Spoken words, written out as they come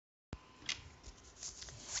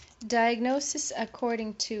Diagnosis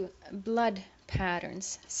according to blood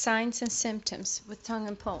patterns, signs and symptoms with tongue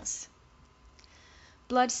and pulse.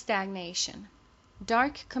 Blood stagnation,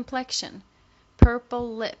 dark complexion,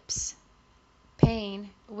 purple lips,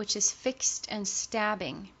 pain which is fixed and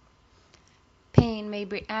stabbing. Pain may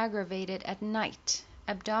be aggravated at night,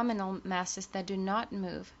 abdominal masses that do not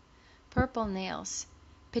move, purple nails,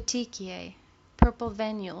 petechiae, purple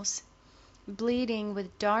venules, bleeding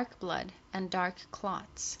with dark blood and dark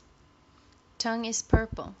clots. Tongue is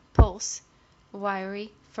purple, pulse,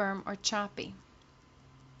 wiry, firm or choppy.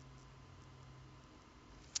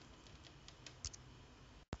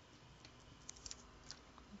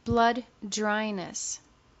 Blood dryness,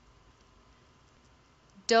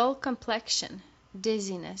 dull complexion,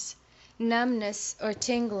 dizziness, numbness or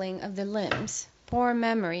tingling of the limbs, poor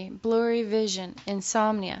memory, blurry vision,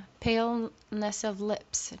 insomnia, paleness of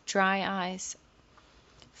lips, dry eyes,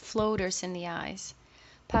 floaters in the eyes,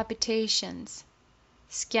 palpitations,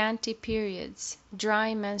 scanty periods,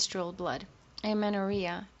 dry menstrual blood,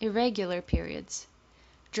 amenorrhea, irregular periods,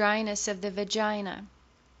 dryness of the vagina,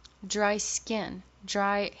 dry skin,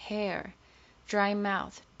 dry hair, dry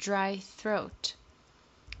mouth, dry throat,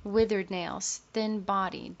 withered nails, thin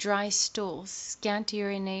body, dry stools, scanty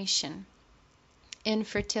urination,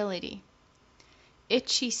 infertility,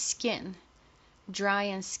 itchy skin, dry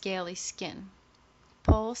and scaly skin.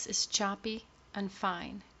 Pulse is choppy and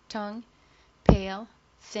fine. Tongue pale,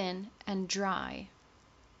 thin, and dry.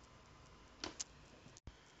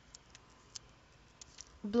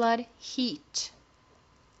 Blood heat,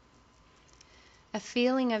 a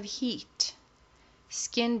feeling of heat.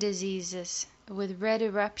 Skin diseases with red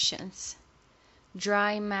eruptions,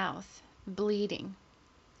 dry mouth, bleeding,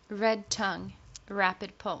 red tongue,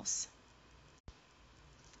 rapid pulse.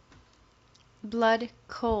 Blood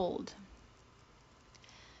cold,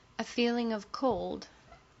 a feeling of cold,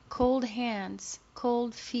 cold hands,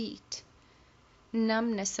 cold feet,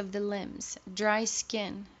 numbness of the limbs, dry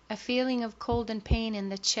skin, a feeling of cold and pain in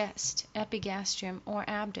the chest, epigastrium or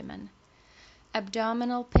abdomen,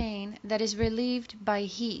 abdominal pain that is relieved by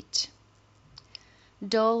heat,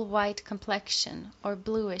 dull white complexion or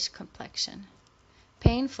bluish complexion,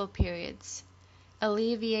 painful periods,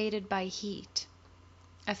 alleviated by heat,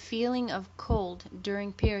 a feeling of cold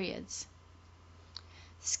during periods,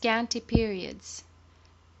 scanty periods,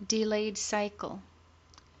 delayed cycle,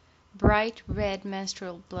 bright red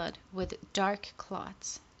menstrual blood with dark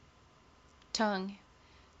clots, tongue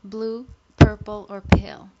blue, purple or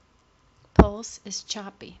pale, pulse is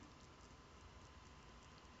choppy.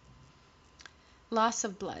 Loss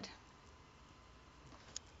of blood,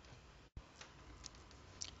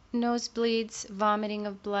 nosebleeds, vomiting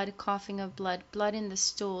of blood, coughing of blood, blood in the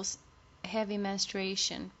stools, heavy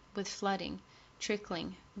menstruation with flooding,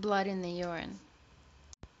 trickling, blood in the urine.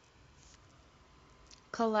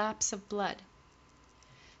 Collapse of blood,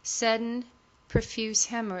 sudden profuse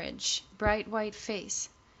hemorrhage, bright white face,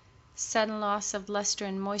 sudden loss of luster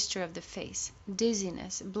and moisture of the face,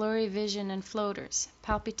 dizziness, blurry vision and floaters,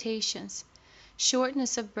 palpitations,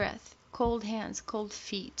 shortness of breath, cold hands, cold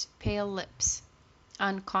feet, pale lips,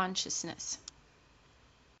 unconsciousness.